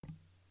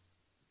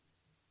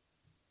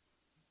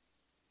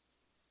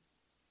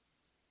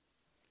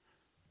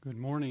Good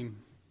morning.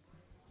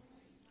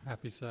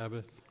 Happy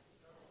Sabbath.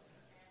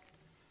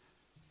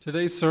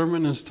 Today's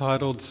sermon is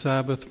titled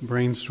Sabbath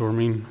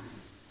Brainstorming.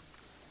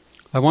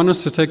 I want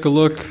us to take a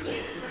look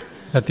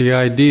at the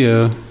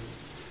idea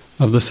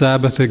of the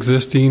Sabbath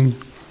existing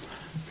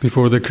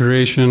before the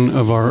creation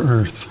of our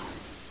earth.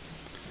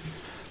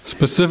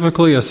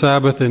 Specifically, a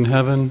Sabbath in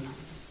heaven,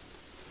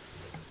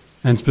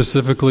 and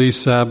specifically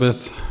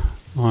Sabbath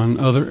on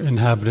other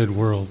inhabited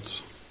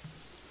worlds.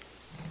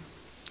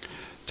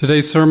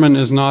 Today's sermon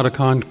is not a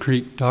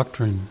concrete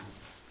doctrine.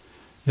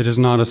 It is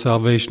not a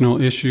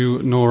salvational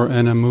issue nor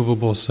an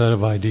immovable set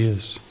of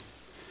ideas.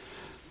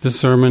 This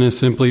sermon is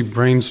simply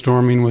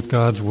brainstorming with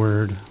God's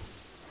Word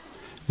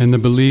in the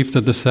belief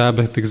that the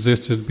Sabbath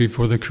existed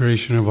before the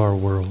creation of our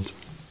world.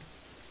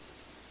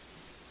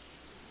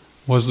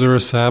 Was there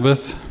a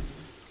Sabbath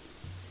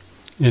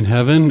in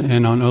heaven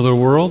and on other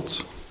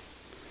worlds?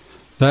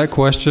 That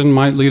question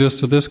might lead us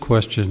to this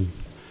question: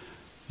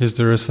 is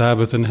there a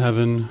Sabbath in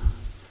heaven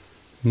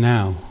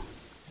now?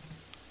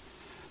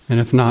 And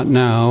if not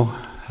now,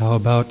 how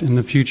about in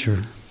the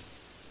future?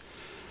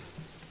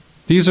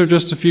 These are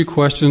just a few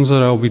questions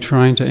that I'll be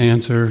trying to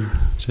answer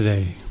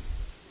today.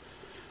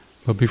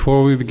 But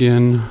before we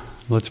begin,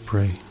 let's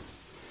pray.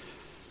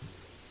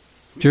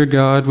 Dear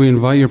God, we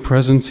invite your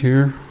presence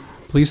here.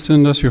 Please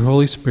send us your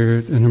Holy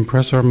Spirit and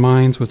impress our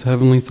minds with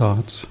heavenly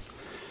thoughts.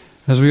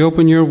 As we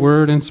open your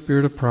word and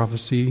spirit of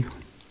prophecy,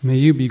 may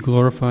you be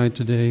glorified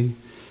today.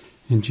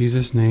 In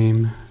Jesus'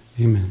 name,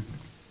 amen.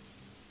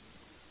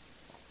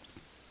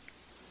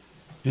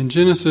 In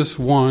Genesis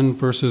 1,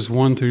 verses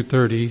 1 through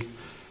 30,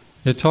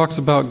 it talks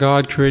about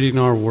God creating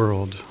our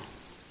world.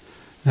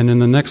 And in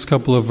the next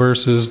couple of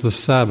verses, the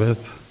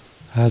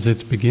Sabbath has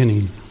its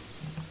beginning.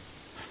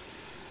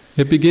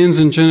 It begins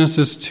in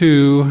Genesis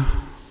 2,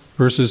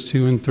 verses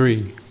 2 and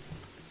 3.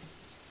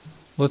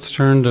 Let's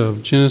turn to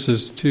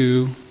Genesis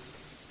 2,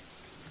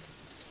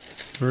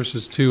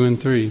 verses 2 and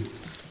 3.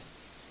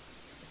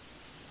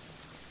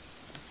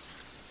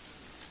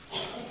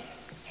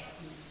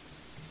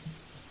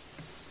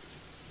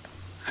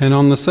 And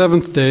on the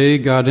seventh day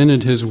God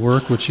ended his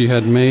work which he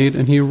had made,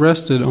 and he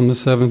rested on the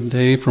seventh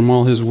day from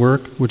all his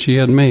work which he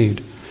had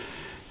made.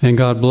 And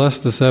God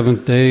blessed the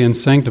seventh day and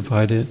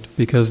sanctified it,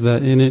 because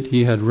that in it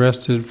he had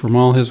rested from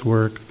all his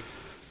work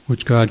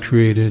which God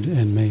created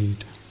and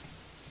made.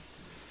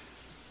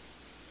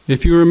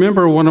 If you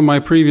remember one of my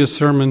previous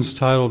sermons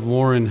titled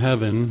War in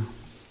Heaven,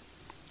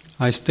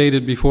 I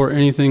stated before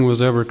anything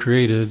was ever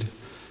created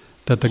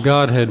that the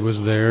Godhead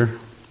was there,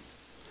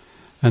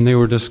 and they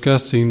were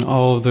discussing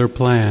all of their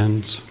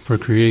plans for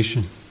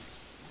creation.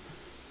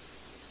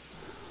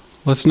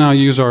 Let's now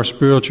use our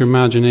spiritual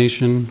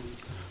imagination,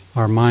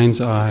 our mind's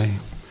eye,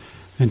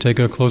 and take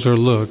a closer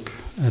look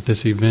at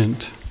this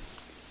event.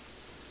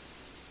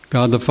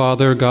 God the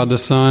Father, God the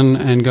Son,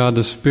 and God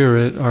the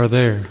Spirit are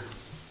there.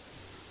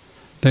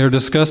 They are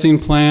discussing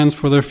plans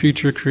for their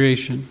future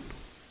creation.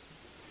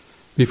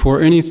 Before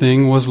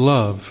anything was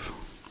love,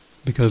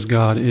 because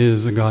God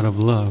is a God of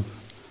love.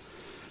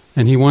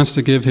 And he wants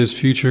to give his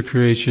future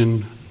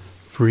creation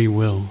free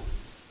will.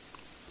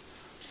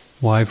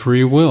 Why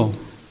free will?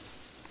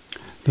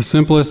 The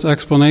simplest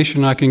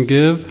explanation I can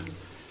give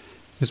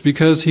is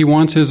because he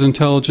wants his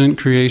intelligent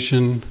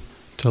creation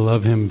to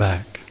love him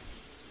back.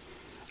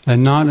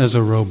 And not as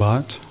a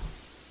robot,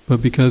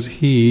 but because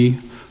he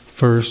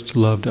first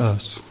loved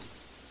us.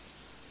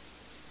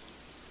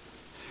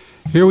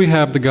 Here we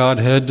have the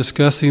Godhead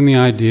discussing the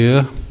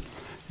idea,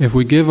 if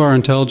we give our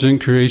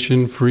intelligent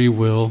creation free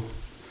will,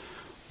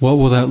 what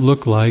will that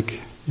look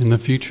like in the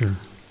future?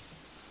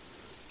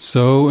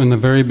 So, in the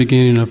very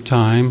beginning of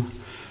time,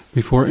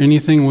 before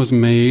anything was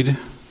made,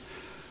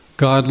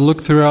 God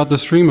looked throughout the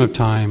stream of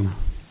time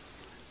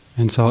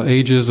and saw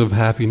ages of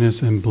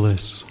happiness and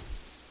bliss.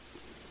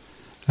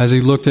 As he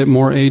looked at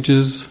more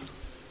ages,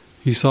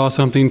 he saw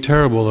something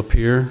terrible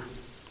appear,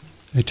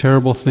 a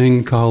terrible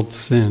thing called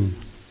sin.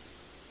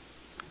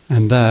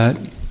 And that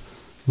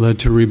led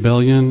to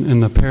rebellion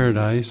in the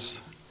paradise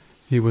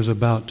he was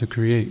about to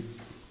create.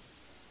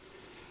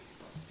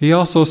 He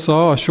also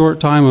saw a short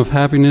time of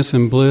happiness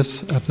and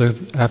bliss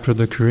after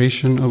the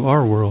creation of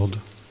our world.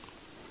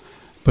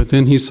 But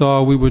then he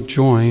saw we would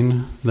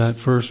join that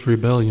first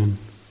rebellion.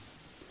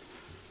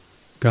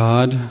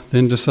 God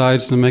then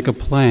decides to make a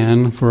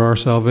plan for our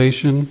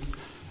salvation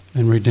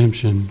and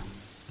redemption.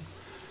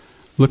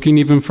 Looking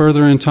even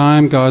further in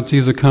time, God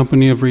sees a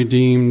company of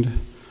redeemed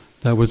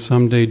that would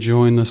someday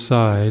join the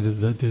side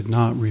that did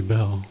not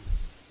rebel.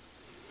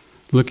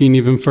 Looking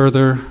even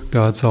further,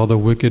 God saw the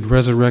wicked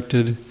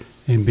resurrected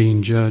and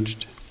being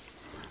judged,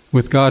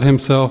 with God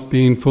himself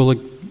being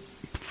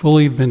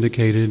fully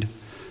vindicated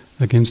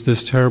against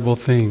this terrible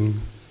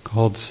thing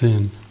called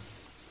sin.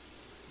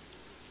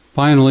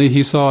 Finally,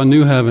 he saw a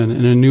new heaven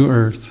and a new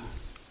earth,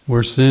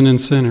 where sin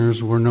and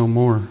sinners were no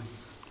more.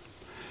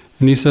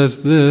 And he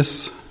says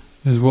this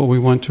is what we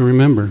want to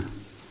remember,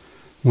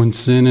 when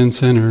sin and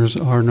sinners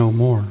are no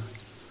more.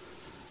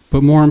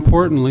 But more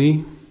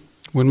importantly,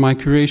 when my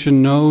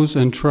creation knows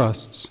and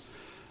trusts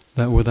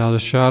that without a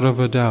shadow of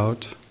a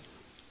doubt,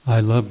 I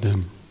loved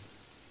him.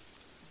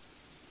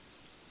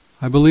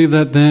 I believe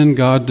that then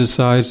God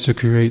decides to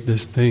create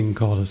this thing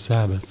called a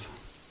Sabbath,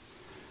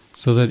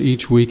 so that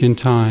each week in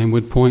time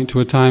would point to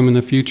a time in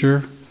the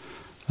future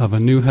of a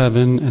new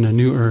heaven and a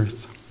new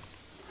earth,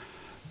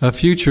 a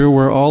future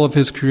where all of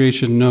his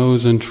creation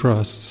knows and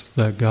trusts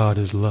that God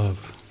is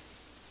love.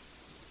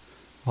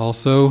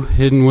 Also,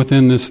 hidden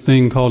within this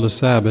thing called a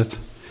Sabbath,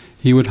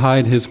 he would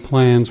hide his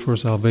plans for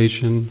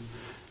salvation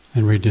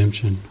and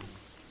redemption.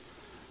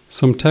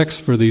 Some texts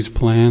for these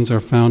plans are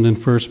found in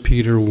 1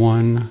 Peter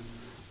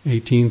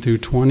 1:18 through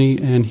 20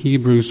 and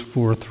Hebrews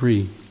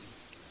 4:3.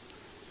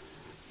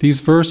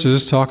 These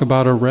verses talk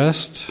about a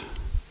rest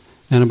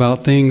and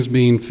about things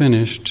being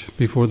finished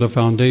before the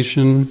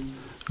foundation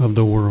of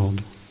the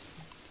world.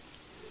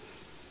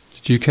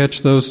 Did you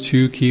catch those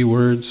two key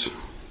words?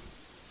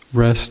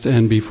 Rest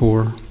and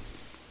before.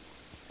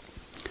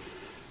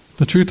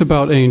 The Truth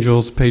About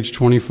Angels, page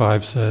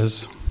 25,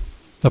 says,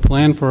 "The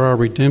plan for our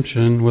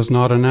redemption was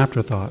not an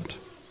afterthought,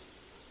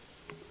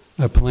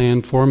 a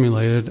plan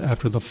formulated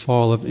after the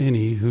fall of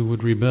any who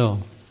would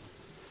rebel.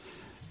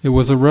 It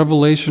was a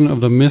revelation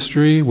of the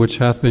mystery which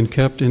hath been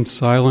kept in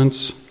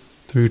silence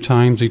through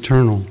times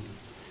eternal.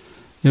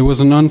 It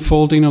was an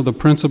unfolding of the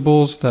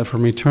principles that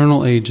from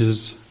eternal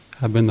ages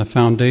have been the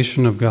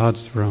foundation of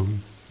God's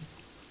throne.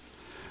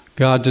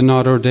 God did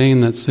not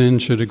ordain that sin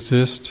should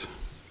exist,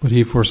 but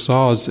he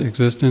foresaw its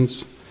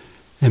existence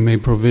and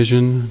made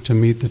provision to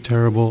meet the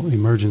terrible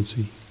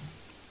emergency."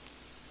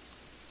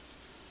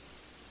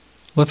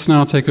 Let's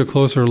now take a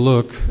closer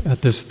look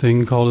at this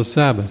thing called a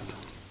Sabbath.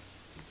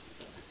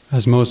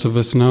 As most of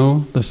us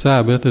know, the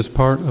Sabbath is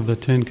part of the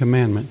 10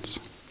 Commandments.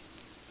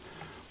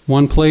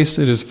 One place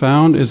it is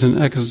found is in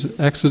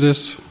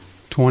Exodus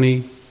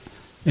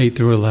 20:8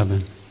 through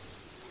 11.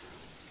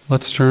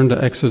 Let's turn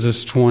to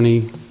Exodus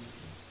 20,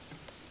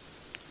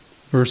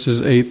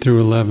 verses 8 through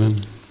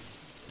 11.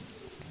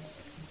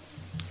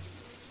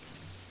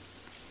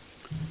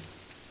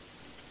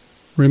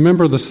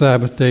 "Remember the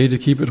Sabbath day to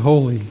keep it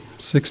holy.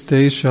 6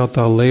 days shalt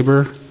thou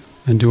labor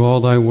and do all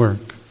thy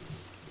work.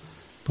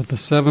 But the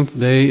 7th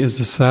day is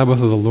the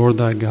Sabbath of the Lord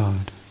thy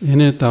God. In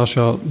it thou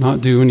shalt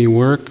not do any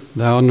work,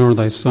 thou nor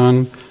thy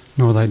son,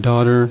 nor thy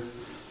daughter,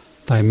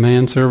 thy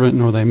manservant,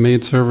 nor thy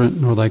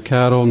maidservant, nor thy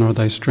cattle, nor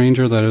thy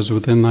stranger that is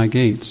within thy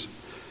gates.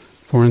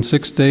 For in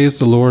 6 days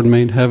the Lord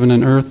made heaven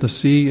and earth, the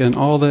sea, and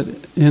all that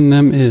in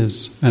them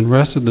is, and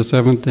rested the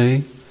 7th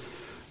day.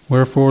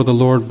 Wherefore the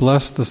Lord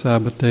blessed the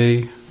Sabbath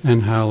day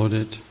and hallowed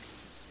it."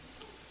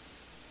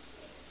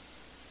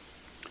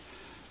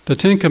 The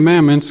 10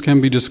 Commandments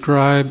can be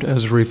described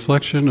as a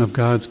reflection of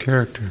God's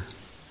character.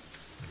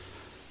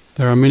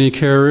 There are many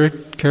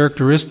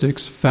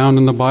characteristics found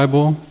in the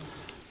Bible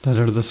that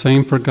are the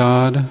same for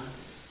God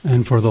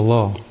and for the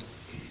law.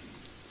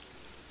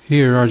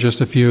 Here are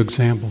just a few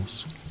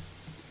examples.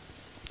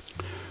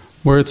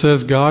 Where it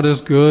says God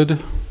is good,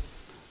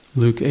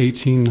 Luke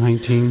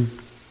 18:19,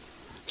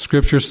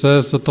 Scripture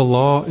says that the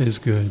law is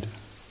good,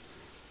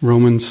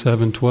 Romans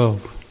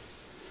 7:12.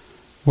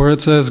 Where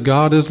it says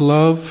God is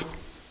love,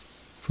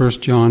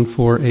 1 John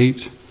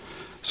 4:8,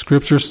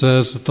 Scripture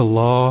says that the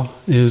law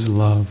is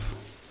love,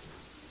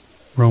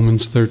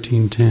 Romans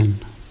 13:10.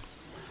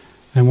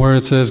 And where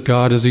it says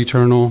God is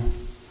eternal,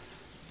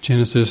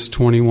 Genesis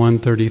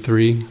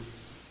 21:33,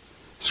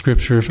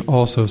 Scripture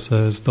also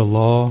says the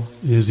law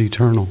is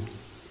eternal,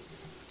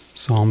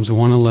 Psalms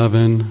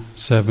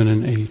 111:7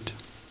 and 8.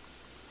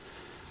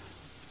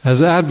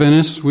 As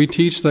Adventists, we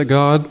teach that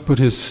God put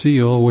his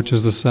seal, which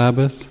is the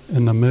Sabbath,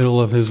 in the middle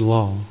of his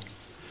law,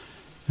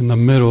 in the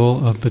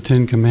middle of the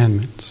 10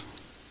 Commandments.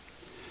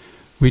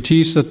 We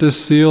teach that this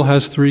seal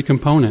has 3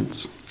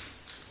 components.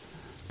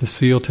 The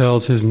seal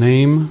tells his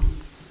name,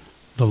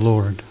 the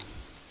Lord.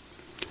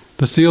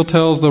 The seal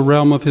tells the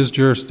realm of his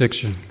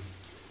jurisdiction,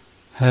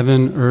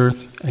 heaven,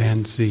 earth,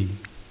 and sea.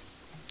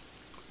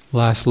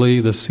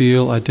 Lastly, the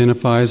seal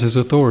identifies his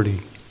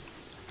authority.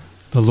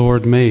 The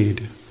Lord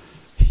made.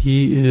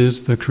 He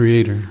is the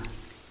Creator.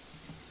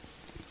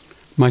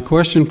 My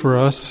question for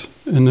us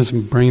in this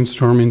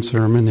brainstorming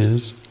sermon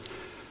is,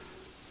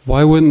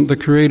 why wouldn't the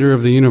Creator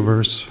of the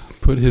universe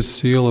put his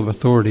seal of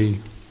authority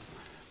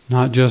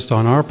not just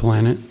on our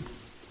planet,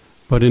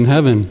 but in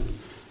heaven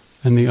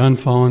and the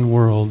unfallen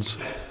worlds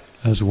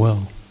as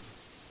well?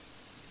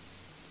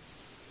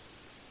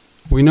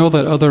 We know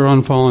that other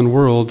unfallen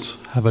worlds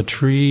have a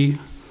tree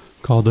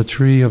called the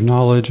tree of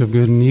knowledge of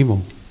good and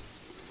evil.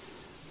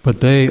 But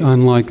they,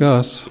 unlike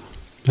us,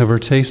 never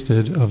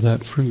tasted of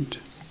that fruit.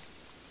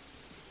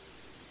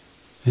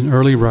 In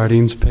early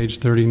writings, page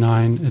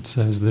 39, it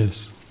says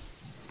this: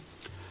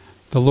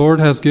 "The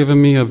Lord has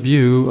given me a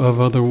view of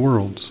other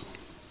worlds.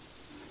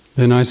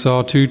 Then I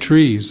saw 2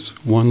 trees.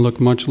 One looked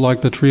much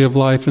like the tree of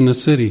life in the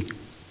city.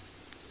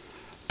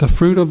 The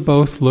fruit of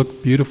both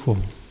looked beautiful,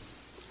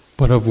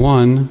 but of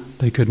one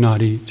they could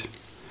not eat.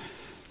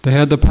 They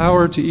had the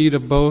power to eat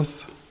of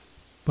both,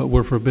 but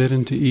were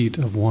forbidden to eat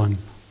of one.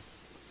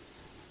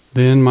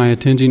 Then my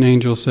attending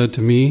angel said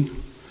to me,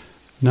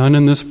 None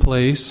in this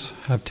place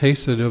have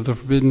tasted of the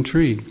forbidden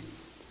tree,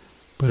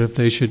 but if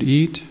they should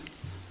eat,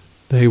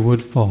 they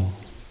would fall.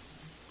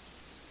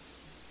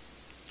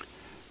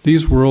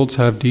 These worlds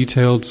have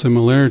detailed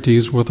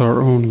similarities with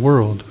our own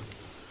world.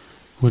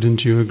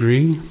 Wouldn't you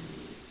agree?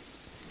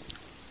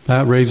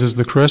 That raises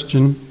the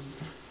question,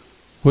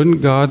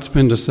 wouldn't God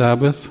spend a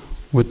Sabbath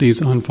with these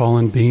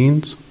unfallen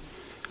beings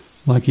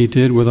like he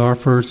did with our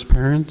first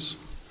parents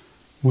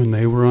when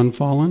they were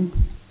unfallen?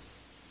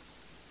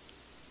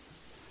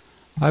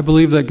 I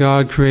believe that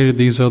God created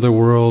these other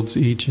worlds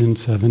each in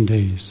 7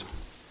 days.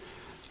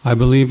 I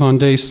believe on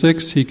day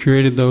 6 he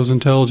created those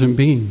intelligent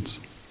beings.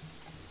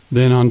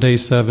 Then on day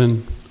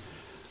 7,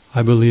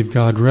 I believe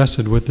God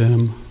rested with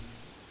them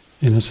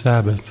in a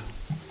Sabbath,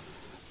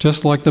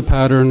 just like the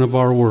pattern of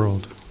our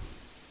world.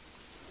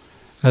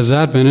 As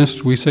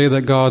Adventists, we say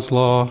that God's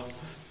law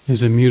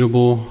is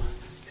immutable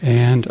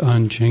and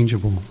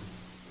unchangeable.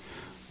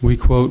 We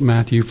quote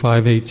Matthew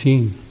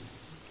 5:18.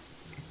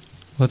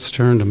 Let's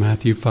turn to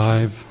Matthew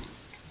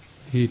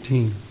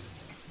 5:18.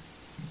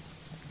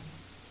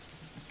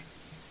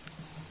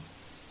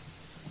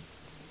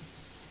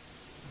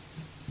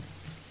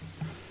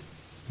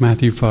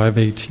 Matthew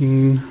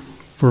 5:18,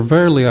 "For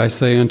verily I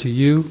say unto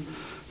you,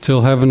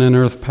 till heaven and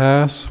earth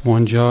pass,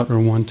 one jot or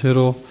one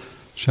tittle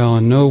shall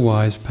in no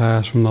wise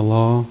pass from the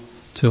law,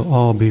 till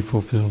all be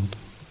fulfilled."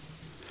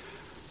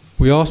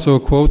 We also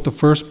quote the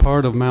first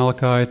part of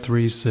Malachi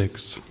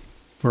 3:6,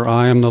 "For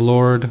I am the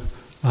Lord,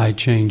 I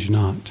change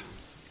not."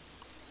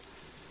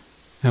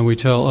 And we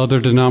tell other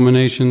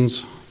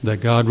denominations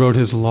that God wrote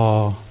his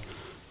law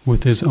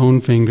with his own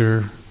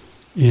finger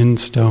in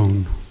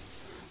stone,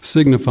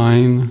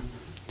 signifying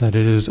that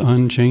it is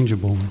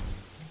unchangeable.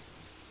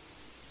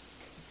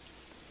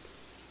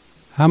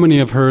 How many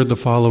have heard the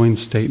following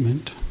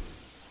statement?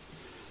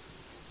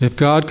 If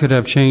God could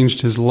have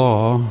changed his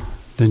law,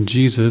 then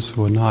Jesus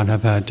would not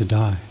have had to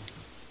die.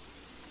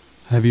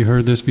 Have you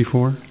heard this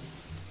before?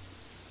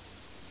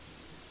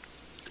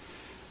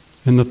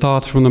 In the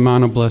Thoughts from the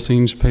Mount of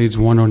Blessings, page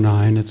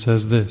 109, it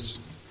says this: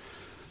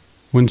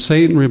 "When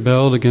Satan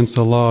rebelled against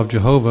the law of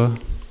Jehovah,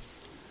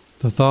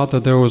 the thought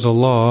that there was a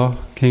law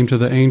came to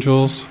the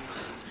angels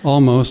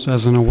almost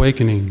as an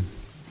awakening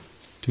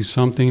to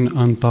something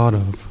unthought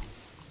of,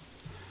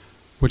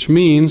 which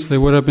means they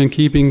would have been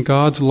keeping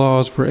God's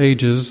laws for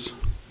ages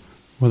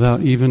without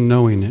even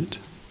knowing it.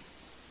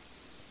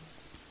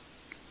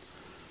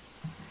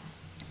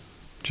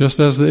 Just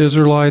as the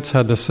Israelites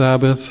had the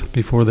Sabbath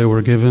before they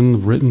were given the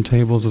written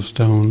tables of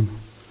stone,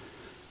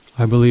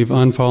 I believe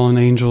unfallen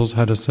angels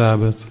had a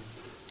Sabbath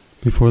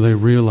before they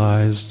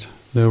realized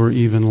there were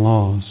even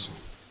laws.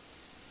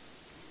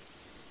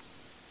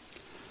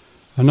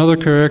 Another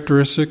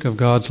characteristic of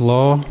God's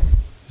law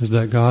is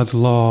that God's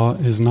law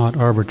is not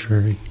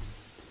arbitrary,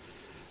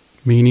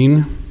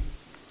 meaning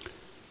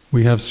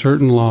we have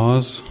certain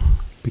laws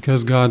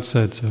because God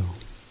said so.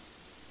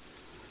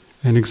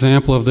 An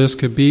example of this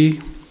could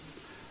be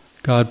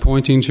God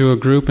pointing to a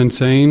group and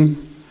saying,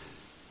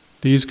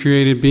 "These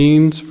created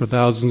beings for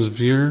thousands of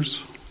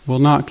years will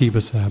not keep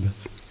a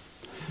Sabbath."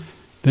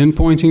 Then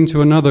pointing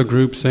to another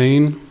group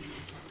saying,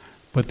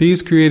 "But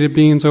these created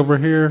beings over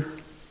here,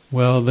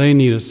 well, they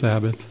need a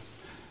Sabbath,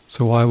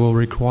 so I will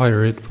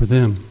require it for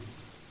them."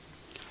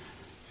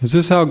 Is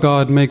this how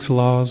God makes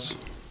laws,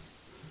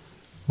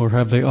 or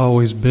have they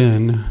always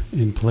been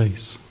in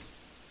place?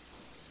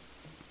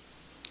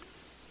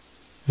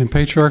 In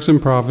Patriarchs and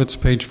Prophets,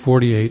 page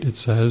 48, it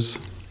says,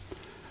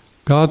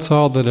 "God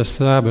saw that a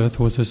Sabbath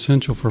was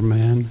essential for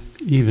man,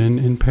 even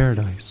in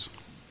paradise.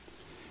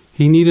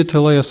 He needed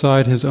to lay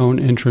aside his own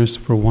interests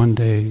for one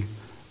day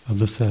of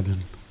the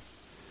 7.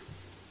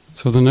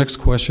 So the next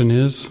question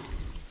is,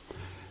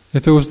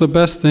 if it was the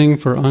best thing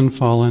for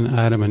unfallen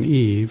Adam and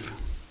Eve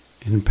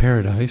in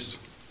paradise,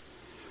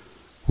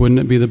 wouldn't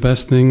it be the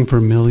best thing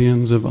for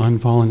millions of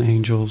unfallen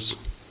angels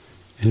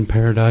in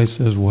paradise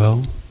as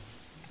well?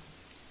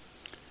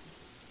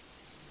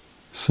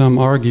 Some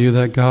argue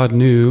that God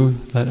knew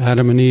that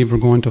Adam and Eve were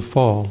going to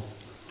fall,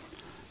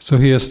 so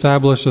he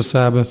established a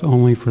Sabbath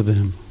only for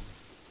them.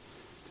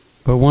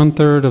 But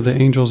 1/3 of the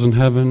angels in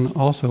heaven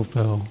also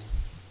fell.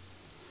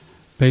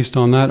 Based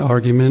on that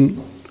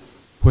argument,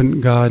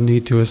 wouldn't God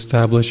need to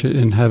establish it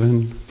in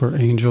heaven for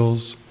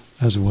angels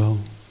as well?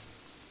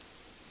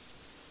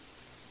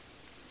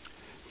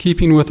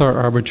 Keeping with our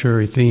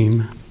arbitrary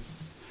theme,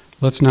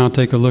 let's now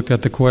take a look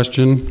at the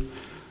question,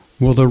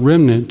 will the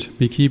remnant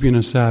be keeping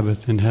a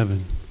Sabbath in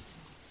heaven?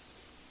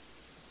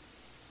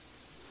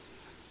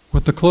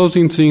 With the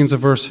closing scenes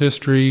of Earth's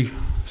history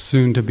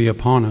soon to be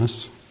upon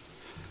us,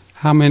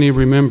 how many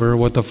remember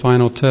what the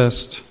final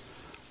test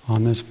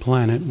on this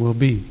planet will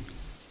be?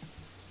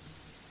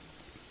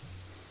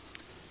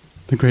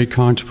 The Great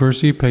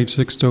Controversy, page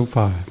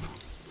 605.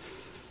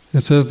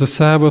 It says, "The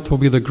Sabbath will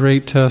be the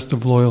great test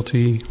of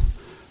loyalty,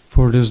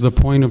 for it is the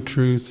point of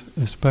truth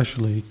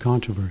especially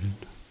controverted.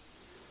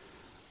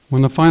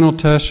 When the final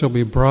test shall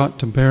be brought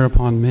to bear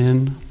upon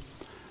men,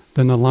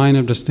 then the line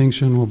of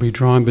distinction will be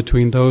drawn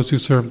between those who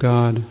serve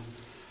God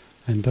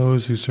and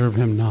those who serve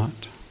him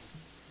not.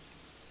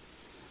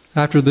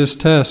 After this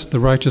test, the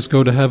righteous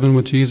go to heaven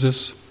with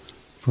Jesus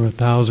for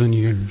 1,000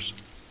 years.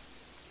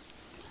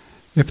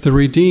 If the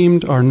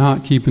redeemed are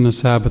not keeping the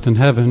Sabbath in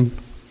heaven,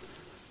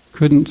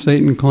 couldn't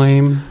Satan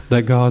claim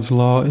that God's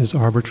law is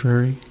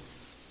arbitrary?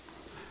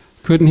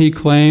 Couldn't he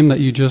claim that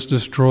you just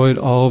destroyed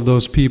all of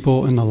those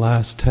people in the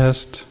last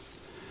test,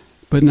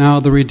 but now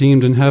the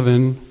redeemed in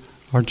heaven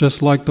are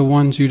just like the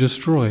ones you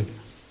destroyed?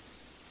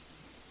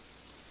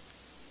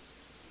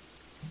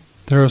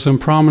 There are some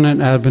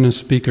prominent Adventist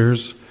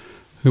speakers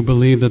who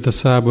believe that the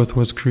Sabbath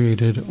was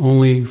created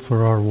only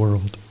for our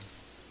world.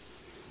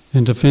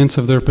 In defense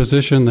of their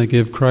position, they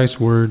give Christ's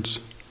words,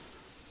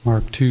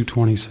 Mark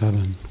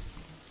 2:27.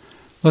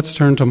 Let's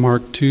turn to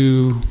Mark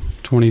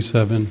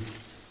 2:27.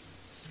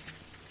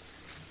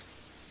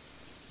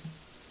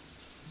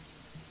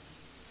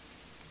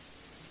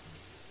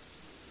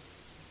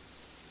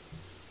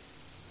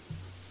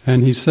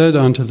 And he said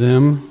unto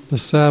them, the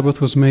Sabbath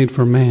was made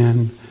for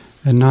man,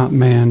 and not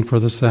man for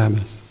the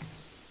Sabbath.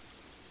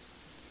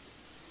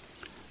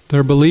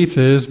 Their belief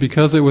is,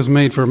 because it was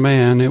made for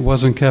man, it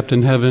wasn't kept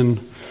in heaven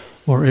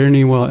or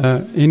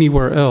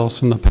anywhere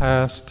else in the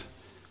past,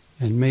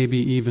 and maybe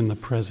even the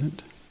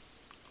present.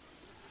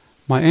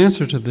 My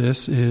answer to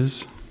this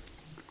is,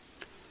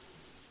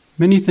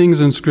 many things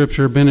in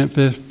Scripture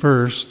benefit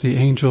first the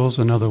angels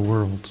and other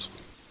worlds,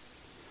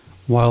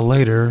 while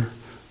later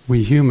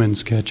we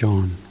humans catch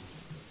on.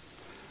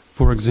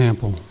 For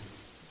example,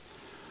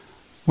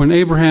 when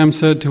Abraham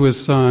said to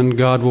his son,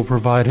 God will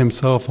provide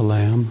himself a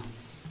lamb,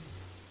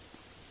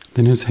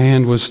 then his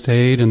hand was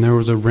stayed and there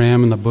was a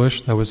ram in the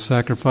bush that was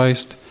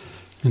sacrificed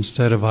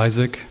instead of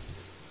Isaac.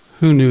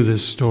 Who knew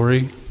this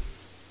story?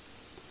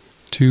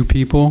 2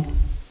 people,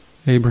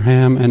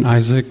 Abraham and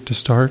Isaac to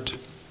start.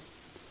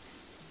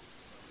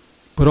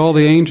 But all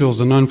the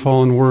angels and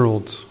unfallen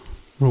worlds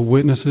were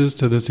witnesses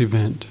to this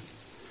event.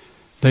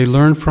 They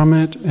learned from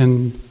it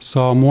and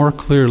saw more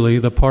clearly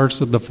the parts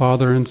that the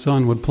Father and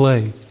Son would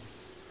play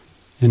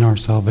in our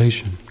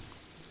salvation.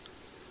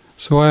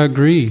 So I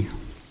agree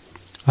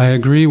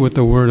with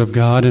the Word of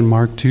God in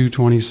Mark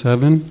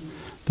 2:27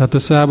 that the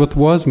Sabbath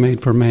was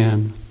made for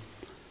man,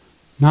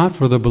 not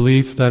for the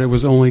belief that it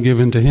was only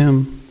given to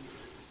him,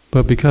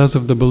 but because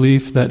of the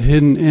belief that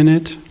hidden in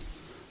it,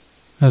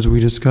 as we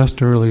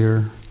discussed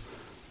earlier,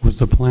 was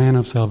the plan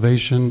of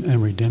salvation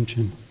and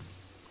redemption.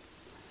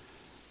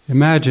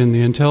 Imagine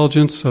the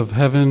intelligence of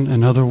heaven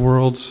and other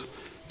worlds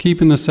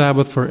keeping the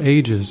Sabbath for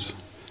ages,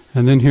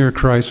 and then hear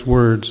Christ's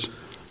words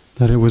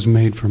that it was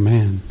made for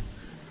man.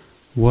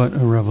 What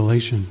a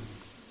revelation.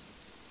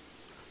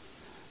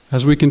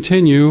 As we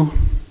continue,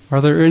 are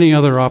there any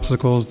other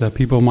obstacles that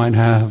people might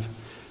have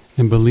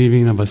in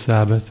believing of a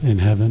Sabbath in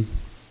heaven?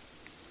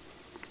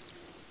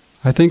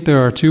 I think there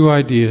are 2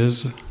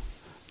 ideas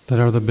that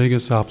are the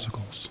biggest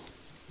obstacles,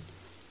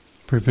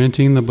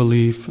 preventing the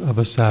belief of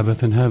a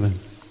Sabbath in heaven.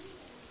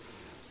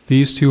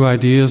 These 2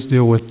 ideas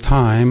deal with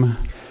time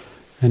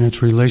and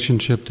its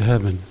relationship to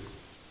heaven.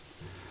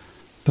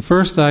 The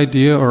first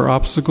idea or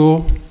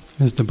obstacle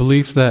is the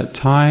belief that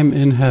time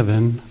in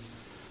heaven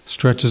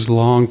stretches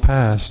long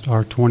past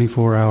our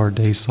 24-hour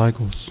day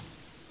cycles.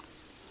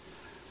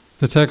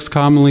 The text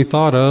commonly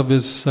thought of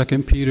is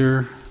 2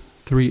 Peter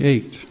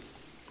 3:8.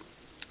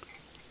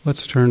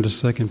 Let's turn to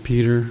 2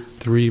 Peter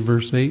 3,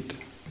 verse 8.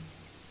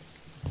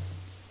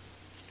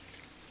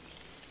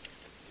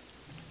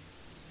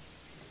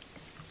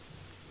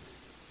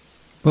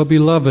 But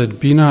beloved,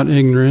 be not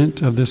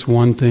ignorant of this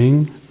one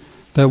thing,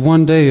 that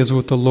one day is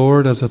with the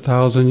Lord as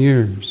 1,000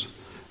 years,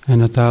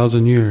 and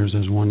 1,000 years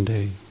as one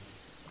day.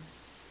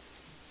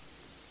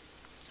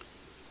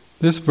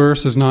 This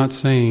verse is not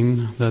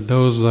saying that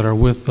those that are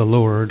with the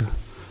Lord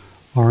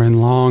are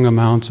in long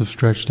amounts of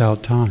stretched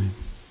out time.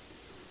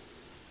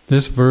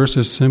 This verse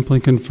is simply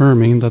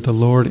confirming that the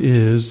Lord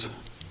is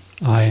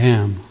I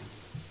am.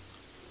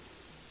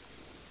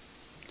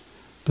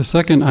 The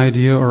second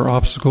idea or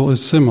obstacle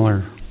is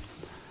similar.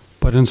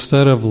 But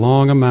instead of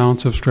long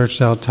amounts of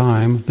stretched out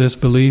time, this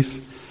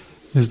belief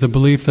is the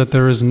belief that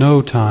there is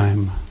no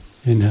time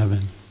in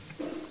heaven.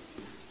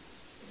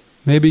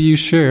 Maybe you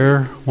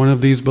share one of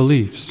these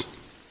beliefs.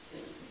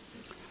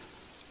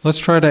 Let's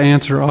try to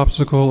answer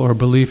obstacle or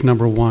belief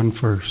number 1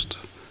 first.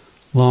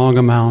 Long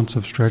amounts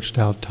of stretched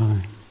out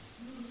time.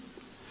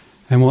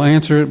 And we'll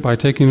answer it by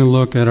taking a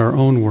look at our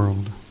own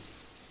world.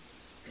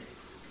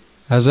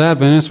 As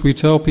Adventists, we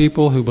tell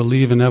people who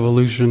believe in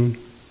evolution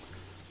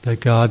that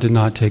God did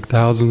not take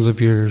thousands of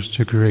years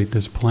to create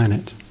this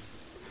planet.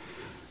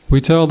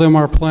 We tell them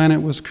our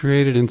planet was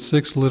created in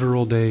 6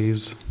 literal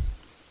days,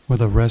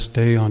 with a rest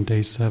day on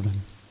day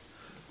 7.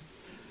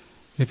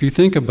 If you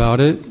think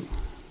about it,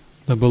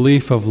 the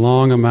belief of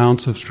long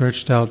amounts of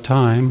stretched out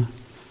time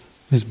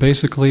is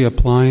basically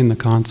applying the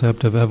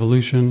concept of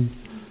evolution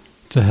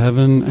to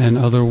heaven and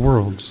other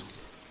worlds.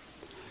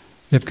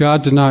 If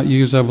God did not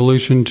use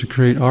evolution to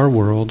create our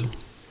world,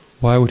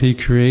 why would He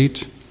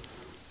create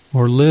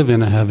or live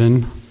in a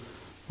heaven,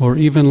 or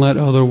even let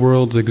other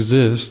worlds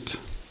exist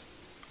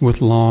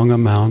with long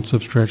amounts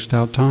of stretched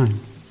out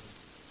time?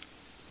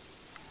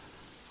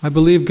 I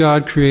believe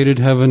God created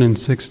heaven in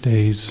 6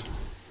 days,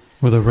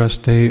 with a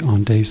rest day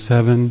on day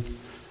 7,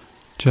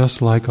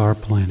 just like our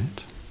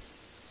planet.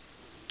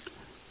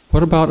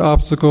 What about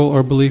obstacle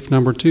or belief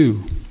number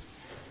 2?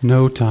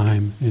 No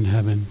time in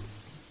heaven.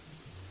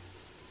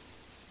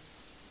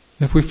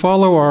 If we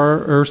follow our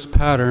Earth's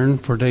pattern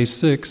for day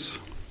 6,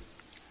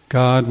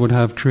 God would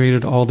have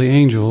created all the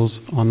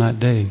angels on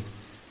that day.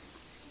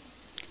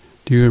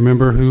 Do you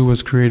remember who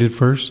was created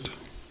first?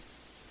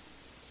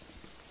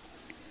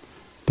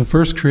 The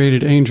first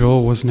created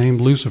angel was named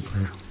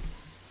Lucifer.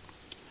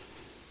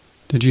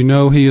 Did you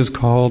know he is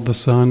called the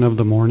son of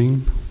the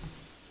morning?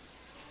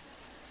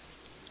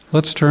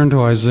 Let's turn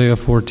to Isaiah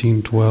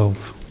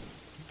 14:12.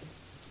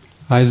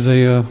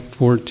 Isaiah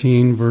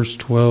 14, verse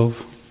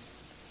 12.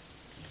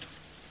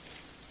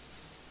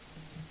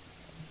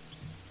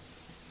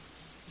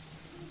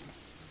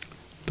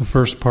 The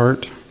first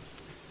part.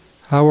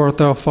 How art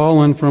thou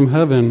fallen from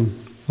heaven,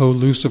 O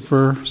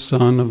Lucifer,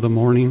 son of the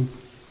morning?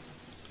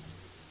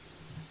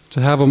 To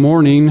have a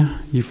morning,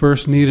 you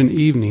first need an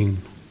evening.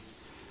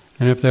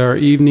 And if there are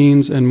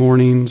evenings and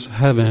mornings,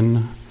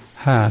 heaven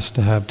has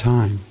to have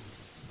time.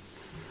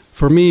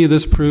 For me,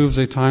 this proves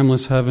a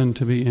timeless heaven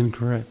to be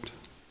incorrect.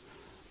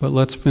 But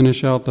let's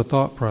finish out the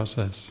thought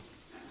process.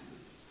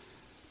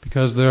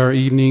 Because there are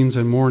evenings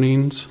and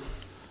mornings,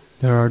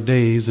 there are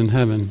days in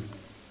heaven.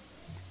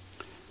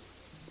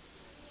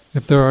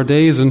 If there are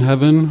days in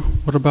heaven,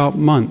 what about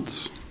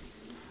months?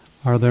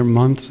 Are there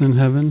months in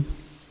heaven?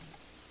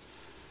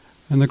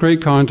 In the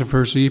Great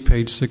Controversy,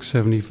 page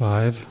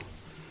 675,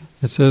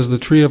 it says the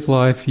tree of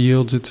life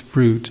yields its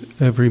fruit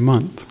every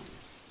month.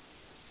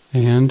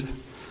 And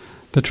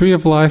the tree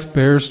of life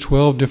bears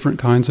 12 different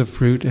kinds of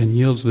fruit and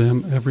yields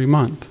them every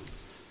month.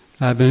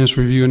 Adventist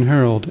Review and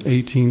Herald,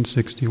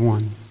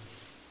 1861.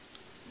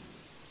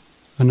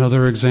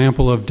 Another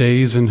example of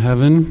days in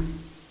heaven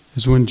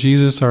is when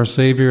Jesus, our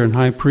Savior and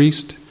High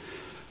Priest,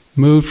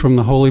 moved from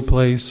the holy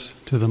place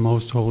to the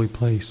most holy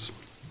place,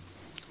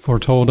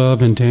 foretold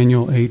of in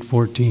Daniel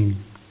 8:14.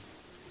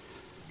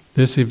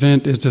 This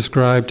event is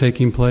described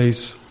taking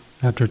place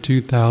after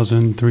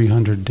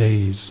 2,300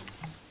 days.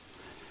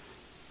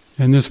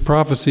 In this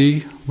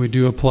prophecy, we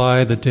do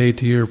apply the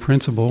day-to-year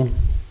principle,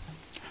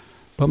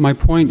 but my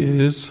point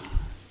is,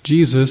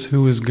 Jesus,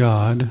 who is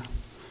God,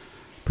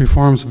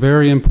 performs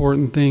very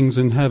important things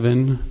in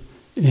heaven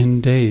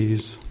in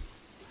days.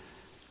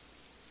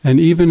 And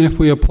even if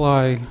we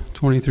apply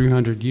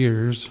 2,300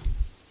 years,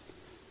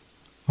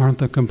 aren't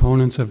the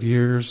components of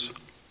years,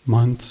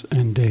 months,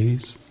 and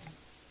days?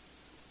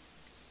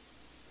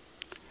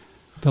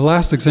 The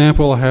last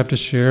example I have to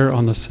share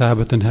on the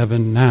Sabbath in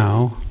heaven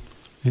now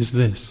is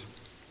this.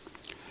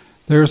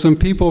 There are some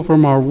people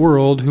from our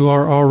world who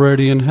are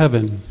already in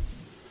heaven.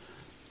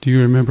 Do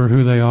you remember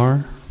who they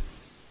are?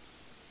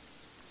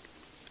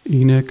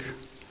 Enoch,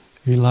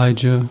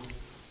 Elijah,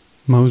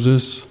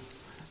 Moses,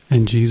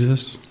 and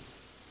Jesus.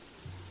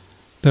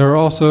 There are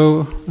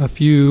also a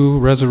few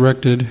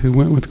resurrected who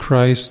went with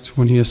Christ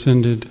when he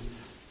ascended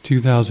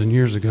 2,000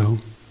 years ago.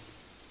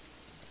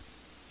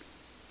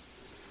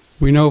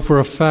 We know for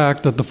a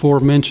fact that the four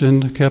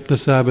mentioned kept the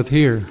Sabbath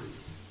here.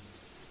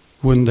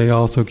 Wouldn't they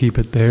also keep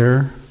it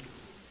there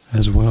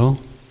as well?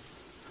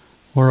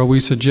 Or are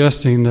we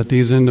suggesting that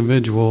these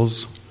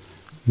individuals,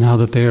 now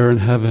that they are in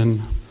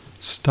heaven,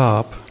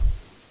 stop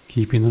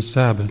keeping the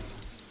Sabbath?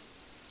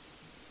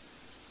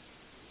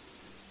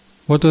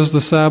 What does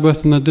the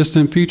Sabbath in the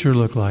distant future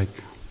look like?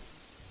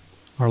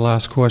 Our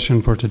last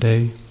question for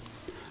today.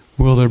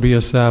 Will there be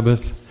a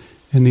Sabbath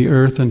in the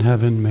earth and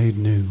heaven made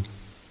new?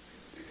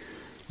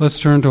 Let's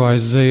turn to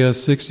Isaiah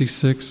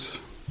 66,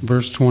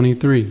 verse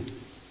 23.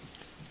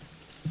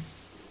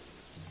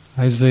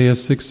 Isaiah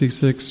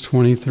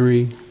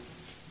 66:23.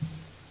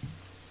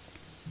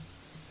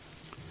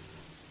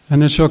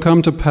 And it shall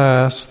come to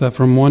pass that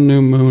from one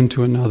new moon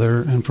to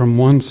another, and from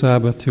one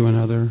Sabbath to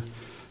another,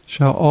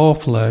 shall all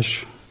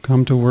flesh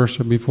come to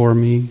worship before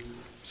me,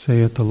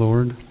 saith the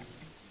Lord.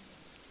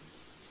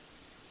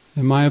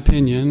 In my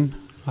opinion,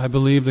 I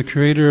believe the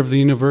Creator of the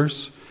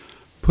universe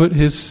put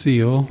his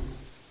seal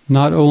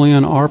not only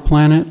on our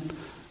planet,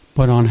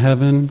 but on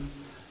heaven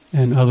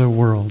and other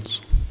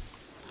worlds.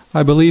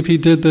 I believe he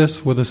did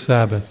this with a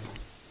Sabbath.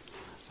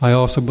 I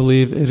also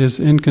believe it is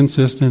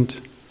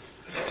inconsistent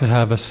to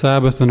have a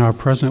Sabbath in our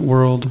present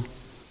world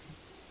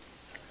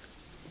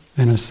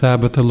and a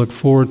Sabbath to look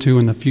forward to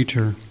in the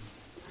future.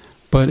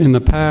 But in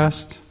the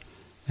past,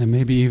 and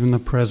maybe even the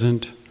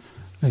present,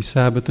 a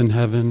Sabbath in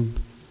heaven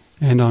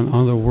and on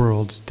other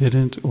worlds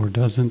didn't or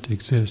doesn't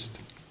exist.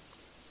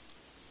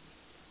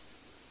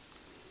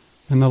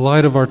 In the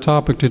light of our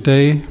topic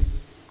today,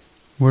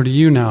 where do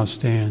you now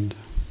stand?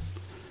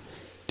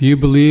 Do you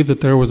believe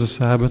that there was a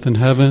Sabbath in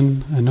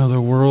heaven and other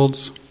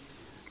worlds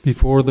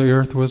before the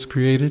earth was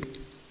created?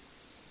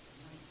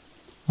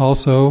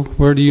 Also,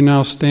 where do you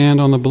now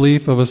stand on the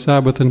belief of a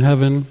Sabbath in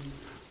heaven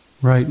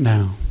right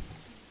now?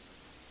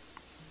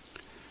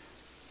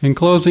 In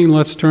closing,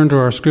 let's turn to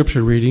our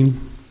scripture reading.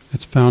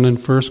 It's found in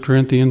 1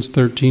 Corinthians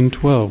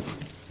 13:12.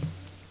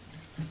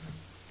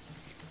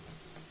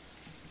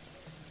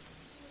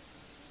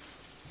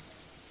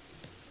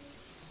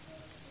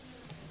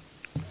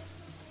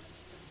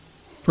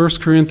 1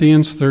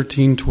 Corinthians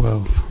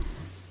 13:12.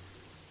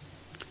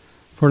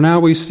 For now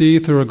we see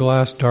through a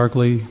glass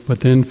darkly,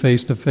 but then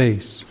face to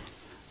face.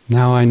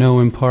 Now I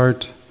know in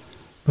part,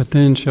 but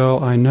then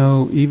shall I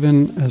know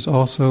even as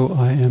also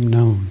I am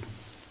known.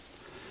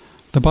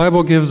 The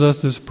Bible gives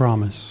us this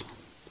promise,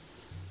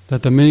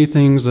 that the many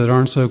things that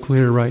aren't so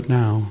clear right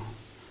now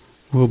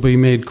will be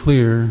made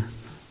clear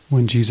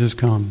when Jesus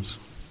comes.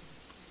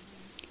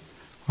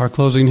 Our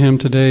closing hymn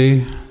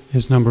today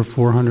is number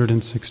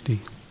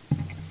 460.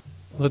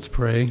 Let's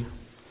pray.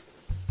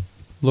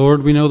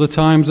 Lord, we know the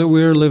times that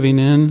we are living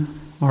in.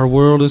 Our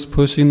world is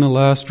pushing the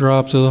last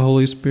drops of the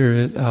Holy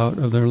Spirit out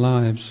of their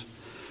lives.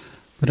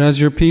 But as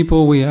your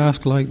people, we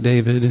ask like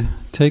David,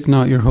 take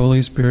not your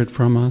Holy Spirit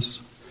from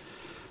us.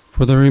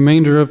 For the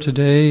remainder of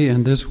today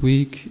and this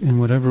week and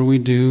whatever we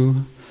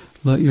do,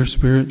 let your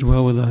Spirit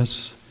dwell with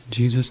us. In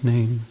Jesus'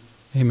 name,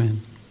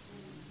 amen.